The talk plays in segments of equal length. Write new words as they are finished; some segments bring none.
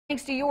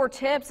Thanks to your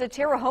tips, a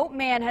Terre Haute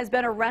man has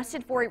been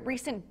arrested for a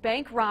recent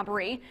bank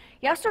robbery.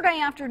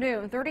 Yesterday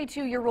afternoon,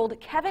 32-year-old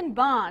Kevin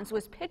Bonds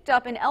was picked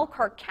up in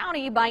Elkhart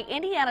County by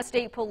Indiana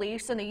State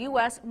Police and the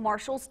U.S.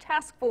 Marshals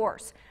Task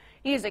Force.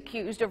 He is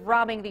accused of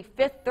robbing the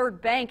Fifth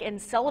Third Bank in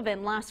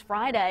Sullivan last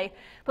Friday.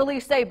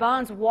 Police say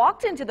Bonds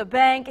walked into the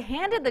bank,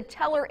 handed the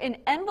teller an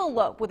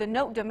envelope with a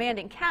note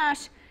demanding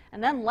cash,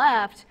 and then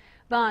left.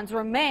 Bonds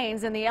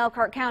remains in the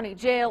Elkhart County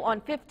Jail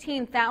on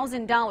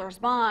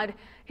 $15,000 bond.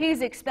 He's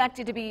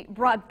expected to be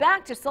brought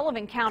back to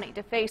Sullivan County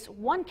to face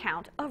one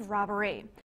count of robbery.